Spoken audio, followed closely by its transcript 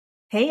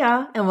Hey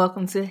y'all, and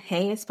welcome to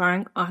Hey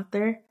Aspiring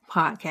Author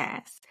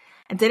Podcast,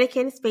 a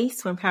dedicated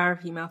space to empower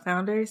female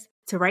founders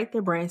to write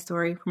their brand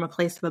story from a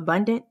place of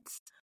abundance,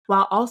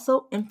 while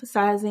also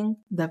emphasizing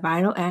the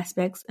vital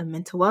aspects of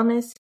mental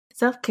wellness,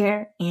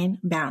 self-care, and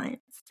balance.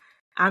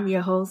 I'm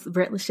your host,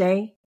 Britt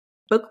Lachey,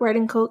 book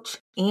writing coach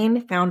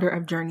and founder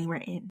of Journey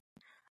Written.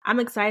 I'm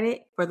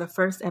excited for the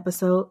first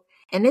episode,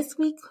 and this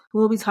week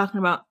we'll be talking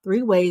about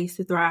 3 ways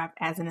to thrive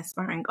as an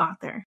aspiring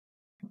author.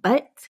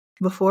 But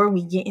before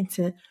we get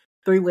into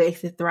 3 ways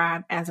to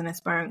thrive as an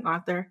aspiring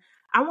author,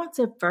 I want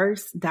to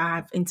first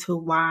dive into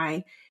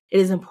why it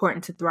is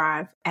important to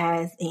thrive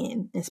as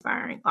an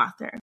aspiring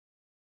author.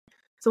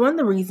 So one of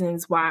the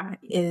reasons why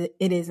it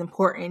is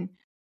important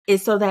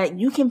is so that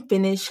you can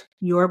finish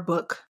your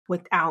book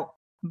without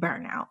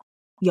burnout.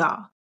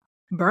 Y'all,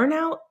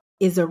 burnout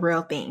is a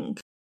real thing.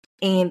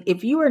 And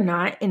if you are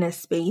not in a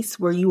space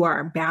where you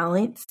are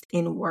balanced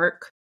in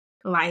work,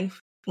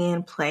 life,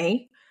 and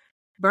play,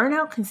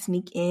 burnout can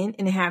sneak in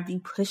and have you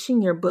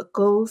pushing your book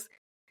goals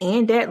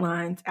and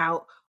deadlines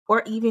out,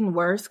 or even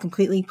worse,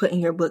 completely putting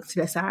your book to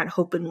the side,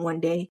 hoping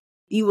one day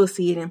you will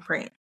see it in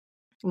print.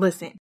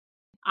 Listen,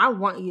 I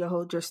want you to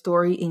hold your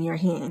story in your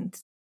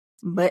hands,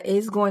 but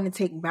it's going to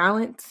take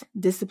balance,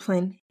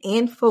 discipline,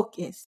 and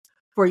focus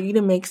for you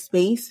to make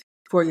space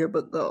for your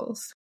book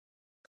goals.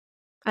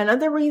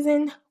 Another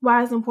reason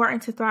why it's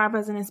important to thrive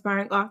as an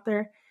aspiring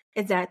author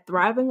is that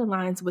thriving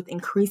aligns with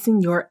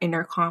increasing your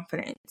inner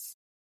confidence.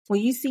 When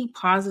you see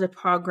positive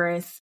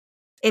progress,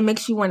 it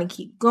makes you want to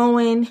keep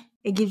going.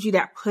 It gives you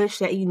that push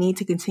that you need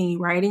to continue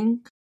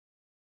writing.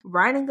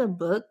 Writing a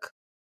book,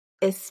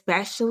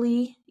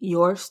 especially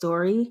your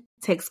story,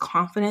 takes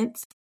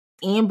confidence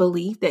and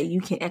belief that you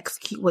can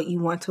execute what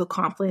you want to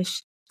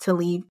accomplish to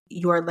leave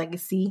your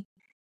legacy.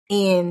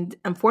 And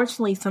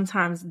unfortunately,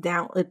 sometimes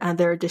doubt and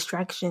other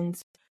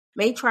distractions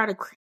may try to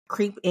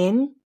creep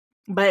in.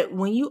 But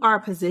when you are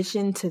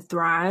positioned to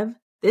thrive,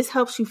 this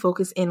helps you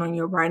focus in on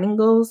your writing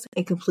goals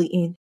and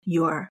completing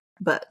your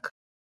book.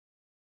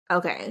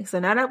 Okay, so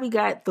now that we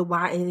got the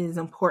why it is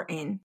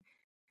important,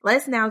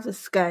 let's now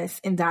discuss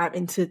and dive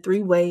into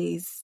 3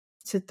 ways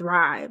to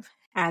thrive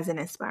as an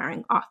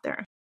aspiring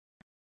author.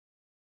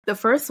 The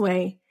first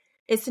way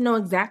is to know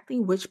exactly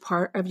which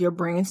part of your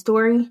brand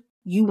story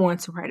you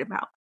want to write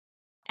about.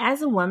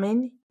 As a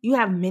woman, you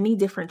have many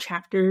different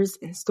chapters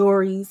and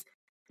stories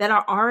that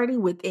are already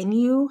within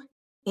you,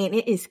 and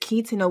it is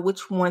key to know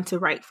which one to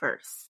write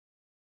first.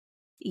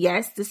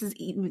 Yes, this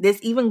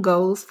even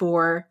goes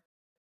for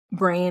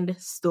brand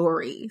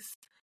stories.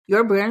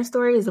 Your brand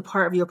story is a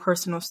part of your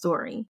personal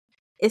story.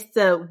 It's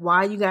the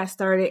why you got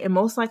started, and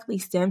most likely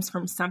stems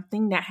from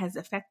something that has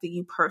affected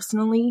you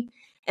personally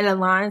and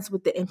aligns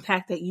with the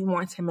impact that you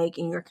want to make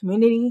in your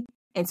community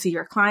and to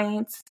your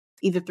clients,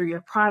 either through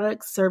your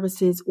products,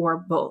 services, or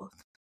both.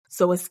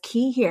 So it's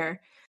key here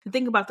to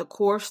think about the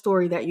core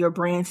story that your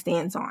brand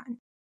stands on.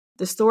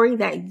 The story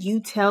that you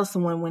tell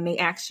someone when they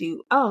ask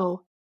you,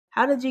 oh,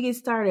 how did you get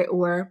started?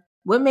 Or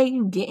what made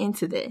you get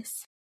into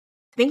this?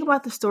 Think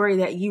about the story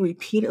that you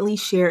repeatedly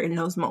share in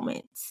those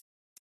moments.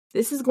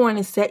 This is going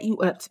to set you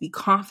up to be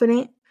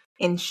confident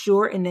and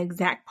sure in the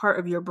exact part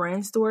of your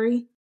brand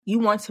story you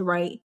want to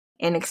write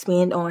and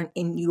expand on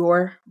in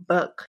your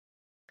book.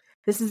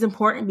 This is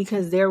important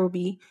because there will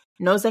be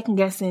no second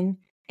guessing,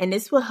 and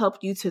this will help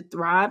you to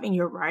thrive in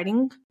your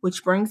writing,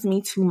 which brings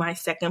me to my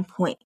second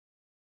point.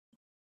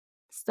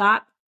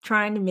 Stop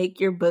trying to make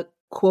your book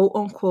quote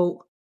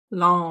unquote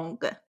long.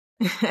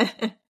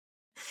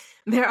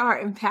 There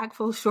are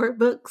impactful short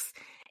books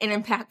and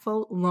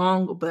impactful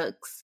long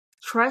books.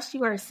 Trust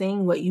you are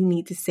saying what you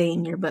need to say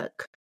in your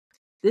book.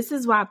 This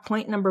is why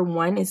point number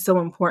 1 is so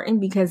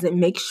important, because it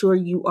makes sure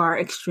you are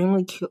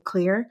extremely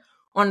clear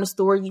on the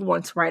story you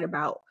want to write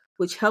about,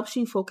 which helps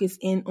you focus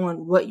in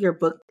on what your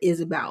book is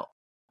about.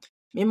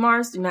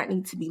 Memoirs do not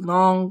need to be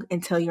long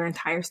and tell your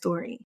entire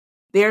story.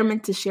 They are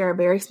meant to share a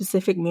very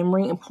specific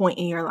memory and point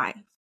in your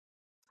life.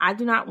 I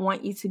do not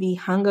want you to be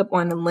hung up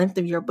on the length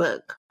of your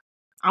book.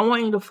 I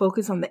want you to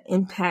focus on the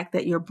impact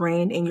that your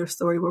brand and your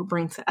story will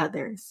bring to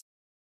others.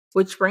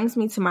 Which brings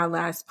me to my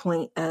last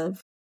point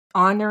of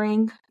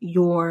honoring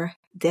your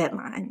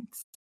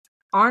deadlines.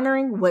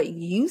 Honoring what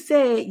you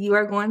said you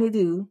are going to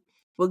do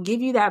will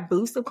give you that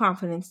boost of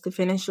confidence to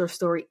finish your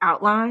story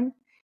outline,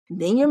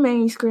 then your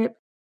manuscript,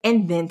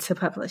 and then to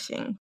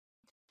publishing.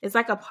 It's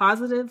like a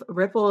positive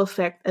ripple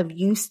effect of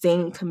you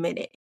staying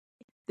committed.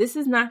 This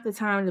is not the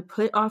time to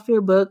put off your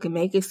book and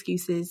make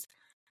excuses.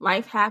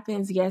 Life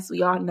happens, yes,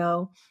 we all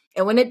know.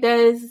 And when it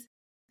does,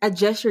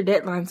 adjust your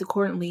deadlines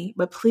accordingly,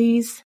 but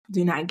please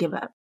do not give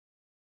up.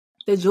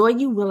 The joy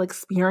you will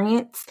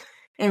experience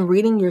in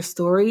reading your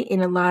story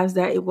and the lives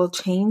that it will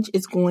change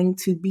is going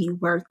to be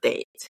worth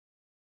it.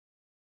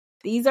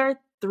 These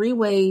 3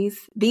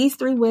 ways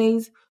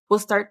will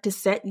start to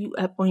set you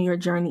up on your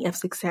journey of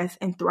success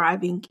and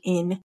thriving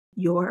in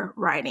your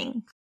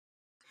writing.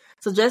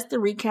 So just to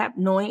recap,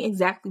 knowing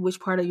exactly which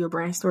part of your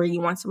brand story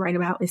you want to write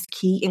about is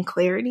key in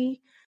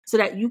clarity so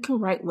that you can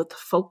write with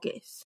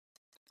focus.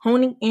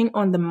 honing in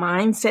on the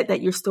mindset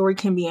that your story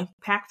can be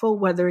impactful,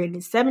 whether it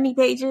is 70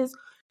 pages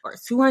or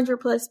 200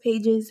 plus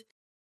pages,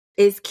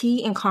 is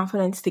key in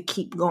confidence to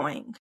keep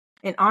going.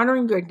 And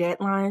honoring your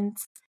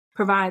deadlines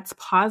provides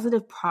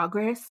positive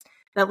progress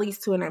that leads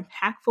to an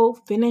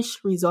impactful finished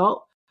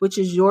result, which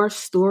is your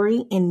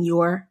story in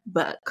your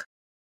book.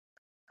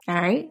 All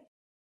right.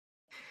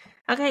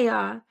 Okay,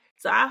 y'all.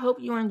 So I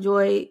hope you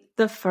enjoyed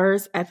the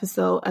first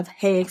episode of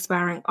Hey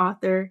Aspiring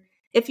Author.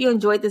 If you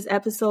enjoyed this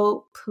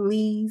episode,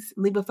 please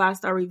leave a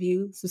 5-star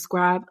review,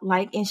 subscribe,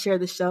 like, and share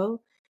the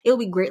show. It will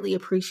be greatly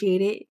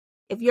appreciated.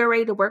 If you're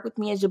ready to work with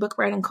me as your book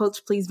writing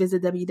coach, please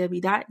visit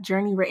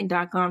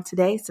www.journeywritten.com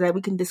today so that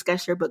we can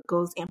discuss your book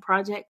goals and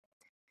project.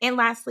 And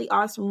lastly,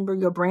 always remember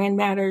your brand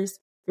matters,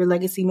 your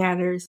legacy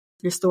matters,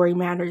 your story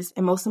matters,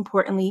 and most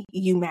importantly,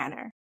 you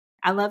matter.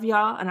 I love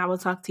y'all, and I will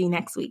talk to you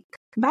next week.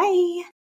 Bye.